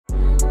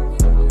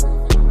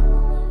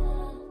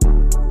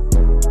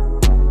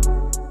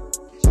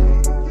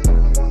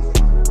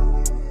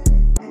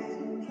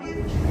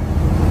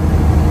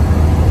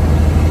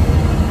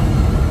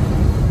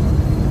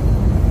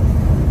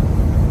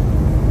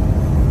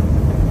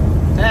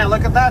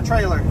look at that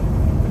trailer.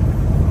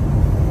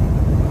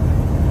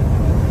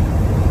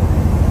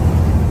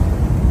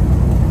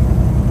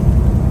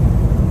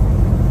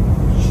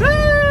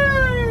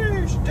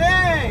 Sheesh,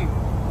 dang.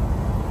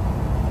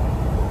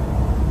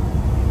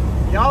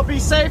 Y'all be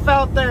safe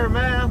out there,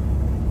 man.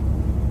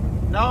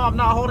 No, I'm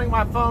not holding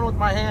my phone with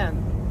my hand.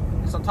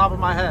 It's on top of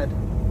my head.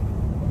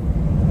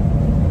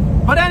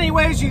 But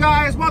anyways, you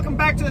guys, welcome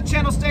back to the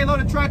channel, Stay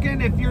Loaded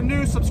Trucking. If you're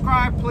new,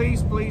 subscribe, please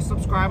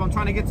subscribe. I'm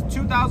trying to get to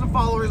 2,000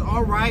 followers.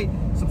 All right,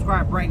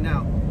 subscribe right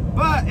now.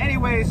 But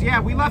anyways,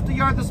 yeah, we left the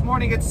yard this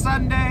morning. It's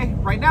Sunday.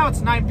 Right now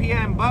it's 9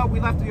 p.m., but we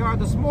left the yard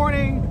this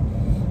morning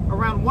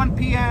around 1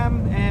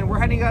 p.m. and we're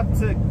heading up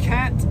to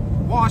Kent,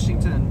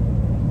 Washington.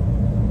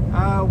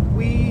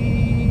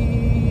 We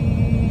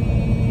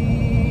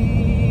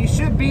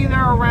should be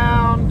there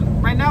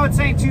around, right now it's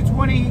saying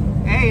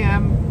 2:20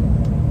 a.m.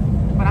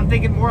 but I'm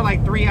thinking more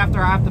like 3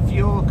 after I have to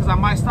fuel, because I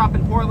might stop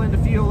in Portland to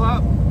fuel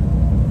up.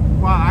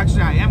 Well,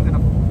 actually I am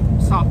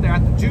gonna stop there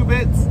at the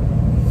Jubits.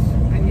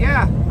 And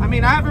yeah, I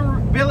mean, I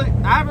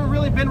haven't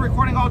really been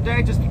recording all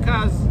day just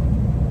because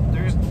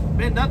there's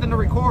been nothing to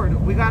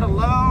record. We got a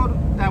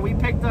load that we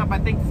picked up, I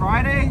think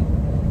Friday.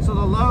 So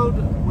the load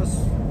was,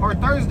 or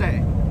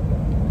Thursday.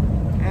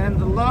 And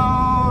the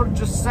load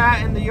just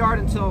sat in the yard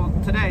until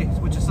today,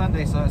 which is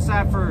Sunday. So it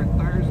sat for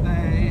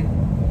Thursday,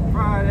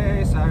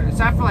 Friday, Saturday. It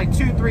sat for like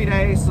 2-3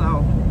 days.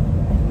 So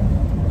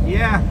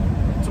yeah,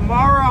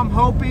 tomorrow I'm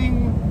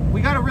hoping,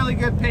 we got a really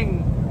good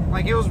ping.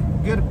 Like, it was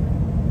good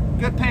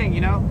ping,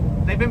 you know.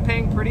 They've been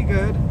paying pretty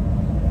good,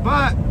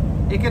 but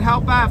it could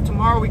help out if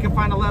tomorrow we can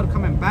find a load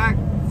coming back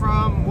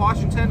from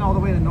Washington all the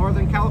way to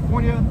Northern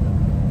California.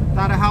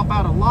 That'll help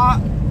out a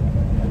lot,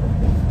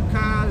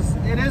 because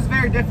it is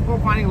very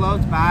difficult finding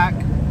loads back.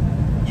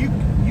 You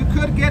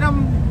could get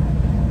them,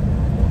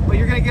 but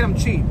you're gonna get them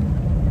cheap.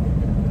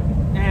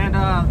 And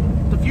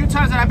the few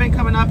times that I've been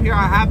coming up here,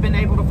 I have been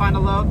able to find a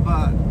load,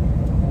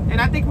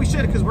 and I think we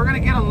should, because we're gonna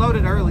get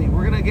unloaded early.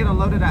 We're gonna get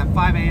unloaded at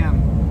 5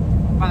 a.m.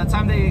 By the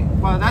time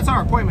well, that's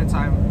our appointment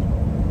time.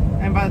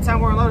 And by the time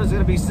we're unloaded, it's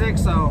gonna be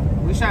 6, so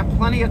we should have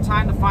plenty of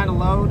time to find a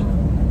load.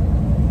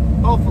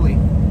 Hopefully.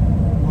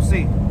 We'll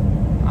see.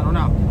 I don't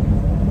know.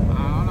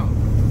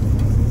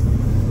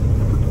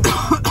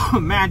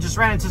 Man, just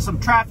ran into some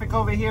traffic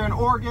over here in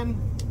Oregon.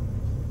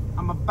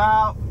 I'm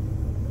about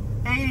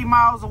 80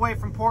 miles away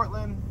from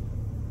Portland.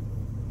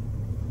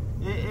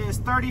 It is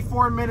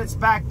 34 minutes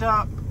backed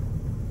up.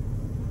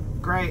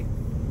 Great.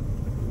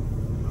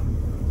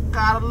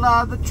 Gotta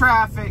love the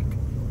traffic.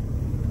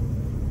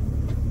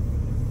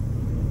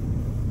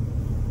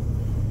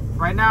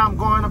 Right now I'm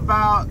going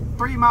about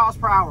 3 miles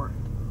per hour.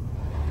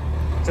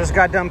 Just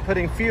got done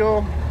putting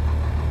fuel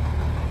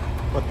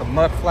with the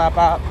mud flap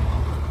out.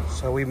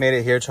 So we made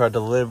it here to our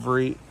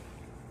delivery.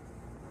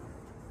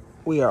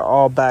 We are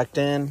all backed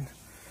in.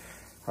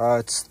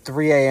 It's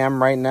 3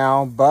 a.m. right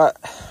now, but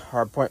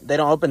they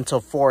don't open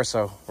until 4,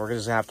 so we're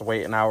just gonna have to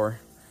wait an hour.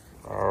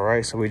 All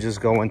right, so we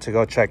just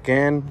go check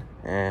in,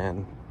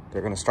 and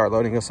they're gonna start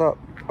loading us up,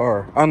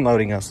 or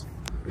unloading us.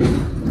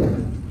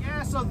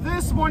 Yeah, so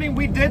this morning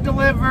we did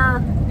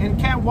deliver in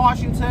Kent,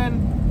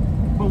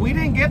 Washington, but we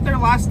didn't get there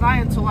last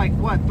night until like,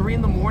 what, 3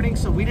 in the morning,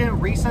 so we didn't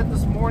reset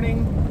this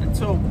morning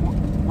until,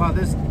 well,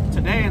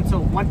 today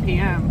until 1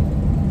 p.m.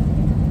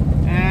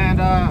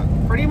 And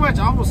pretty much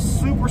I was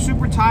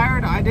super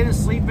tired. I didn't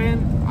sleep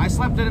in. I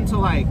slept in until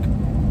like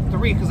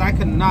 3 because I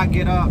could not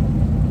get up.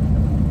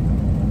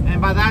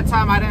 And by that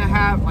time I didn't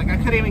have, like, I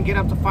couldn't even get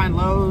up to find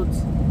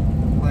loads.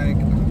 Like,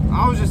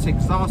 I was just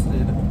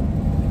exhausted.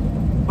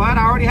 But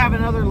I already have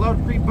another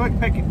load pre-booked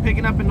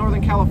picking up in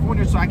Northern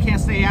California, so I can't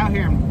stay out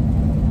here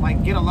and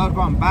like get a load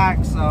going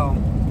back. So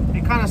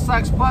it kind of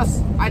sucks.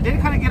 Plus, I did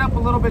kind of get up a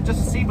little bit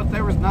just to see, but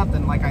there was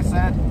nothing. Like I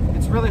said,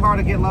 it's really hard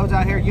to get loads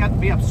out here. You have to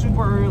be up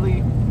super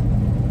early,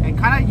 and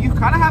you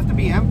kind of have to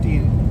be empty,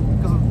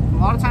 because a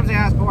lot of times they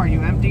ask, "Oh, are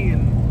you empty?"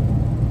 And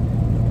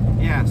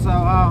yeah, so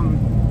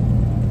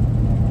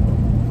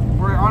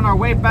we're on our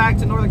way back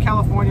to Northern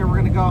California. We're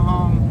gonna go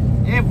home.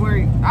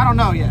 I don't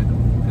know yet,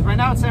 because right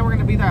now it's saying we're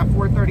gonna be there at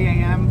 4:30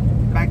 a.m.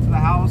 back to the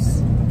house,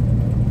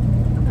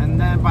 and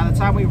then by the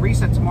time we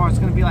reset tomorrow, it's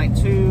gonna be like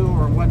 2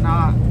 or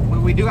whatnot.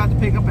 We do have to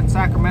pick up in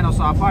Sacramento,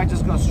 so I'll probably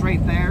just go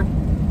straight there,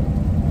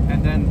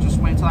 and then just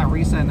wait until I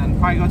reset, and then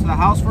probably go to the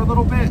house for a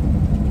little bit,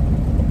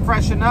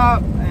 freshen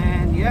up,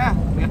 and yeah,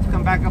 we have to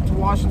come back up to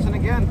Washington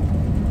again.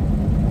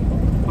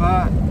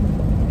 But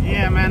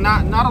yeah, man,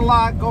 not a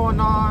lot going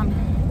on,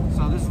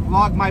 so this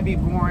vlog might be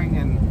boring,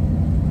 and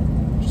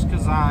just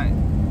because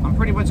I'm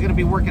pretty much gonna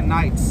be working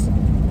nights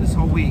this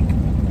whole week.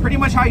 Pretty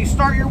much how you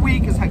start your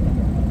week is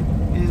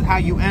how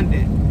you end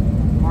it,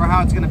 or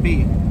how it's gonna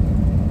be.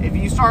 If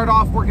you start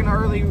off working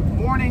early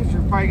mornings,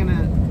 you're probably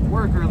gonna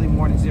work early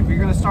mornings. If you're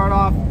gonna start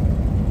off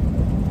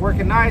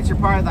working nights, you're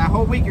probably, that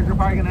whole week, you're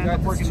probably gonna end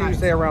up working nights.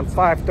 Tuesday around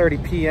 5:30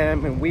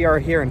 p.m. and we are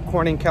here in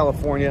Corning,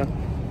 California.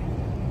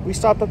 We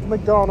stopped at the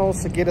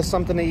McDonald's to get us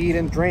something to eat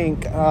and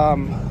drink.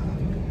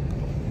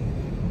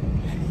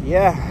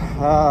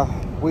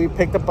 We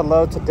picked up a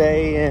load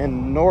today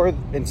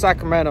in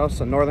Sacramento,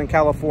 so Northern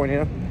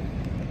California.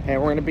 and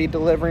we're going to be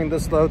delivering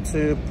this load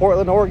to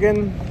Portland,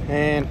 Oregon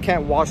and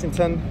Kent,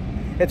 Washington.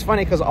 It's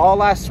funny because all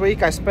last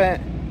week I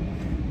spent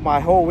my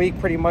whole week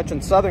pretty much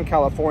in Southern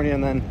California,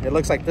 and then it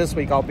looks like this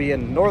week I'll be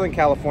in Northern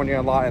California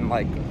a lot, in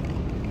like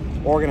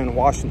Oregon and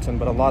Washington,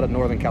 but a lot of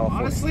Northern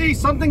California. Honestly,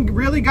 something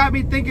really got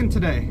me thinking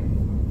today.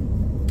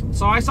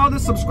 So I saw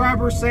this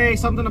subscriber say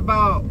something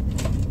about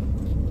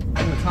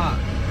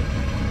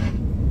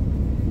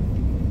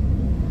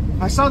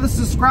I saw the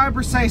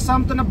subscriber say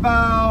something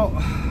about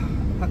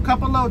a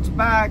couple loads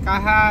back. I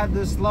had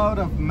this load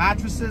of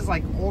mattresses,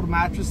 like old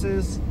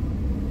mattresses,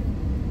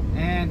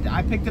 and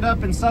I picked it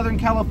up in Southern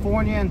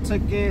California and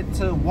took it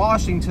to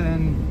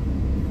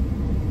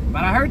Washington.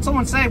 But I heard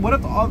someone say, what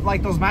if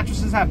like those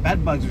mattresses have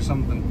bed bugs or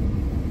something?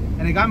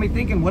 And it got me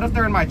thinking, what if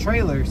they're in my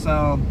trailer?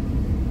 So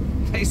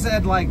they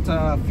said like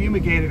to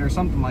fumigate it or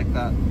something like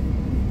that.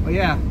 But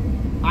yeah,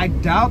 I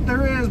doubt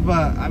there is,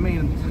 but I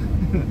mean,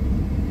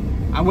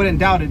 I wouldn't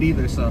doubt it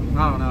either, so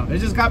I don't know. It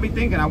just got me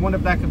thinking, I wonder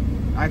if that could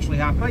actually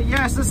happen. But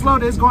yes, this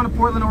load is going to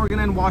Portland, Oregon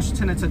and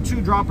Washington. It's a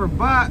 2-dropper,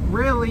 but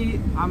really,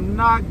 I'm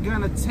not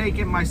gonna take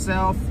it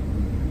myself.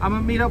 I'm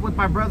gonna meet up with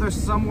my brother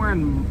somewhere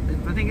in,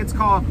 I think it's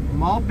called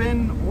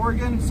Malbin,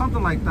 Oregon,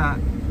 something like that.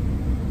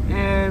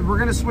 And we're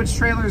gonna switch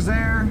trailers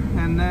there,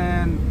 and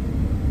then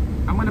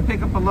I'm gonna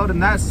pick up a load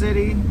in that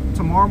city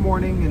tomorrow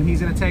morning, and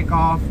he's gonna take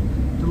off,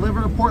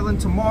 deliver to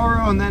Portland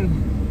tomorrow, and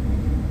then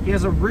he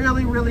has a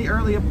really, really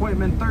early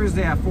appointment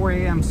Thursday at 4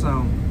 a.m.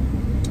 So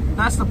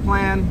that's the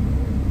plan.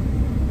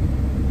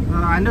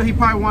 I know he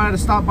probably wanted to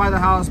stop by the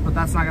house, but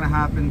that's not gonna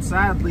happen,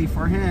 sadly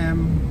for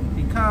him,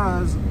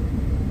 because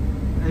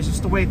it's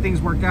just the way things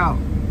work out.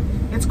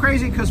 It's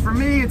crazy because for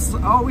me, it's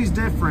always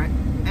different.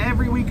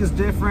 Every week is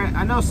different.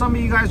 I know some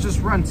of you guys just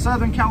run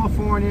Southern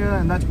California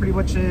and that's pretty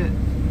much it.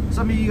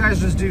 Some of you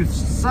guys just do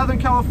Southern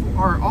California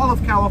or all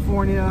of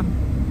California.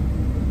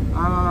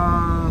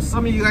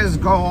 Some of you guys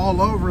go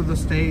all over the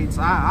states.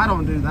 I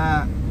don't do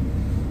that.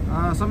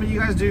 Some of you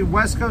guys do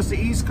West Coast to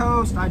East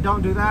Coast. I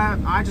don't do that.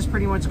 I just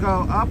pretty much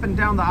go up and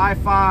down the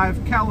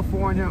I-5,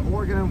 California,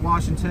 Oregon, and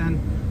Washington.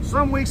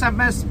 Some weeks I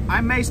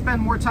may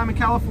spend more time in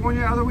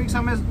California. Other weeks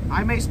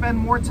I may spend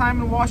more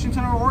time in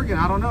Washington or Oregon.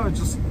 I don't know. You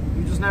just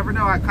never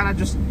know. I kind of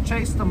just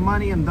chase the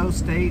money in those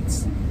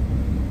states.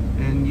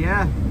 And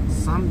yeah,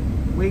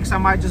 some weeks I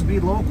might just be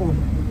local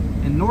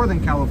in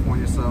Northern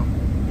California. So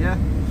yeah,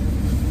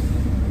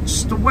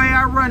 just the way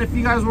I run, if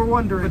you guys were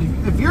wondering.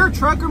 If you're a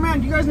trucker,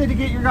 man, you guys need to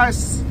get your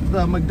guys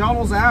the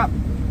McDonald's app,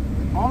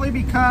 only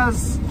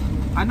because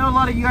I know a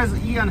lot of you guys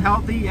eat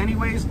unhealthy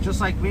anyways,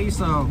 just like me.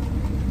 So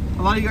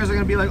a lot of you guys are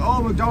gonna be like,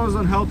 oh, McDonald's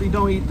unhealthy,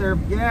 don't eat there.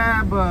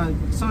 Yeah, but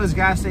so is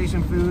gas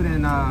station food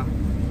and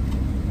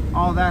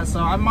all that. So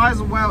I might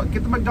as well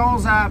get the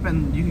McDonald's app,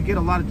 and you can get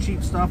a lot of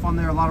cheap stuff on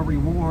there, a lot of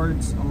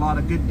rewards, a lot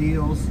of good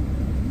deals.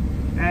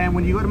 And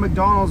when you go to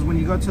McDonald's, when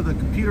you go to the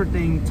computer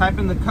thing, type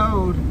in the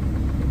code,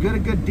 get a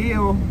good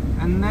deal,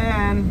 and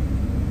then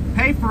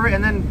pay for it,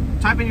 and then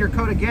type in your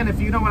code again if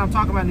you know what I'm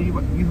talking about, and you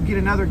can get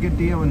another good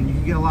deal, and you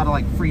can get a lot of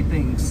like free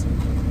things.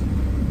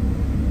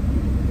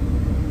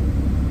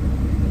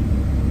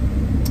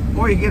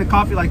 Or you can get a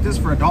coffee like this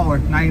for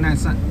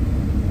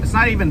 $1.99. It's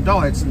not even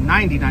 $1, it's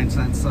 99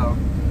 cents. So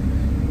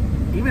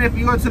even if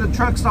you go to the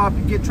truck stop,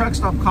 you get truck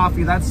stop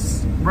coffee,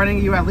 that's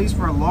running you at least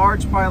for a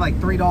large, probably like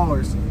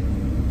 $3.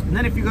 And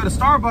then if you go to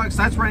Starbucks,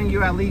 that's running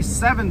you at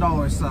least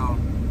 $7. So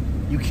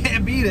you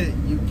can't beat it.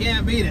 You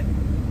can't beat it.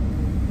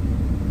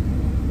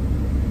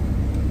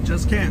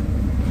 Just can't.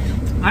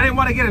 I didn't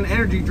want to get an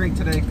energy drink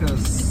today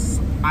because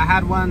I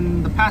had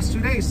one the past 2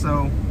 days.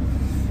 So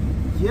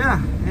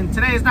yeah, and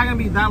today is not going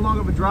to be that long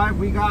of a drive.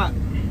 We got,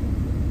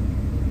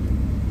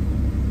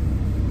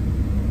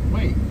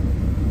 wait,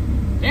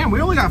 damn,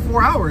 we only got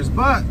 4 hours,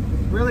 but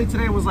really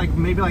today was like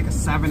maybe like a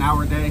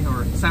 7-hour day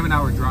or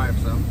 7-hour drive.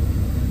 So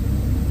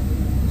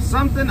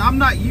something I'm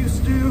not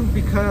used to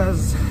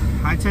because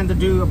I tend to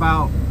do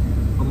about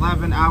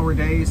 11-hour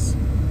days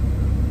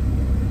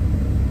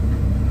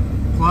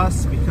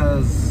plus,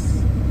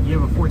 because you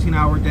have a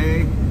 14-hour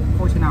day,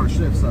 14-hour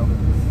shift. So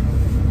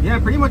yeah,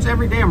 pretty much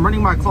every day I'm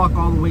running my clock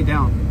all the way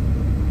down.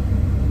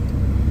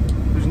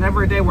 There's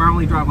never a day where I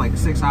only drive like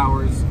 6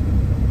 hours,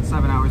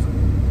 7 hours.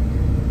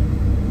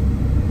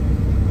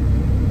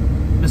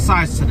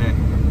 Besides today,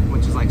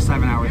 which is like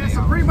 7-hour day.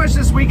 So pretty much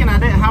this weekend I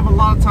didn't have a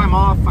lot of time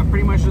off. I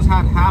pretty much just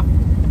had half.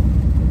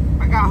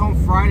 I got home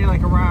Friday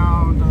like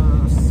around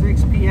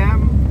 6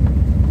 p.m.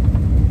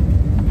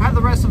 Had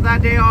the rest of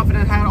that day off, and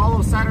then had all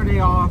of Saturday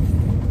off.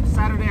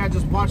 Saturday I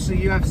just watched the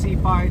UFC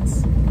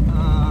fights.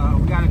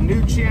 We got a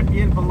new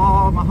champion,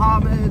 Belal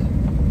Muhammad,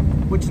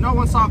 which no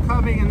one saw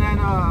coming, and then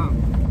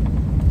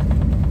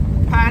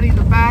Paddy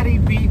the Baddy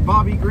beat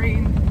Bobby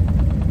Green,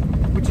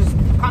 which is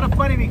kind of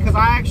funny because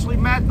I actually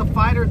met the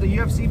fighter, the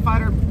UFC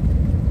fighter,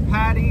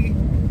 Paddy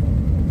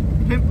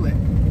Pimblett.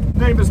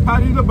 His name is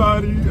Paddy the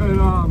Baddy, and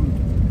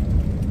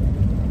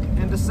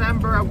in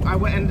December I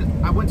went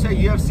to a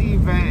UFC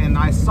event, and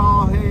I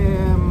saw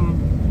him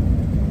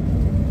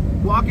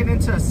walking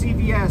into a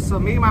CVS. So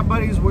me and my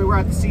buddies, we were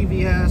at the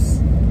CVS.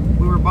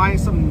 We were buying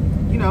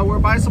some, you know, we're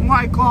buying some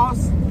White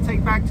Claws to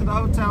take back to the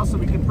hotel so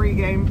we can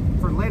pregame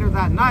for later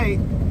that night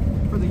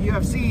for the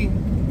UFC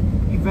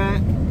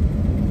event.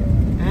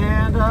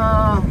 And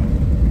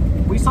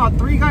we saw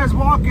 3 guys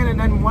walking, and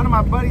then one of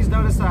my buddies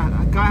noticed that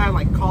a guy had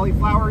like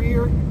cauliflower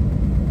ear,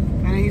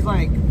 and he's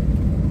like,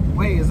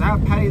 wait, is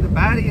that Paddy the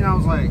Baddy? And I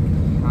was like,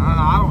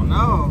 I don't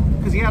know,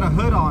 because he had a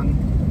hood on.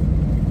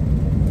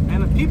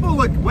 And the people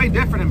look way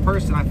different in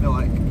person, I feel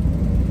like.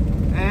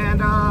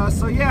 And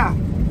so yeah,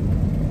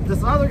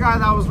 this other guy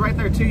that was right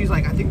there too, he's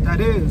like, I think that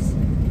is.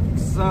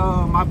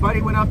 So my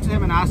buddy went up to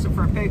him and asked him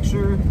for a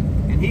picture,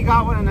 and he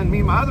got one. And then me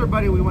and my other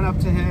buddy, we went up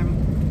to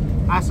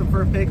him, asked him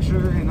for a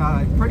picture, and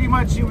pretty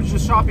much he was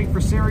just shopping for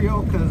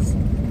cereal because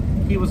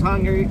he was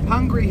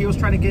hungry. He was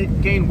trying to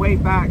gain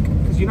weight back,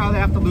 because you know they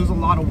have to lose a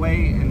lot of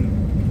weight,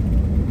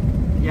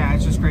 and yeah,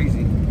 it's just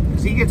crazy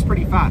because he gets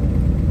pretty fat.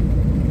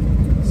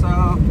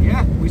 So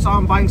yeah, we saw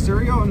him buying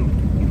cereal,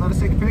 and he let us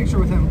take a picture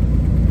with him.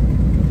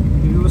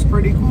 It was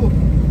pretty cool.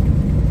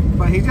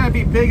 But he's gonna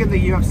be big in the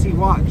UFC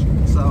watch,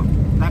 so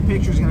that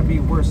picture's gonna be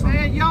worse.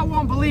 Man, y'all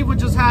won't believe what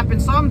just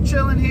happened. So I'm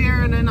chilling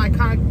here, and then I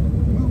kind of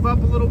move up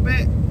a little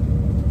bit,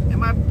 and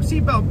my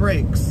seatbelt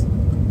breaks.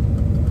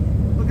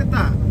 Look at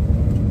that.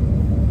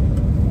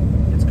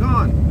 It's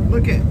gone.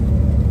 Look it.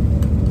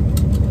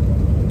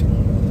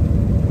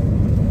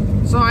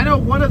 So I know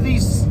one of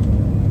these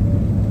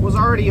was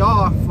already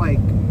off. Like,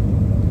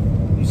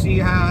 you see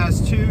how it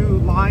has 2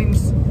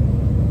 lines.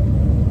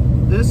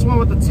 This one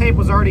with the tape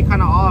was already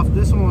kind of off.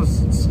 This one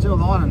was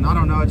still on, and I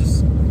don't know,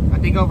 I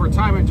think over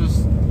time it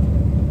just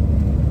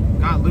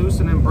got loose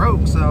and then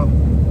broke. So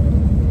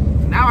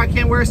now I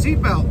can't wear a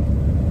seatbelt.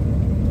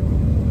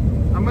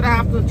 I'm gonna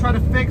have to try to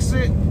fix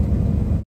it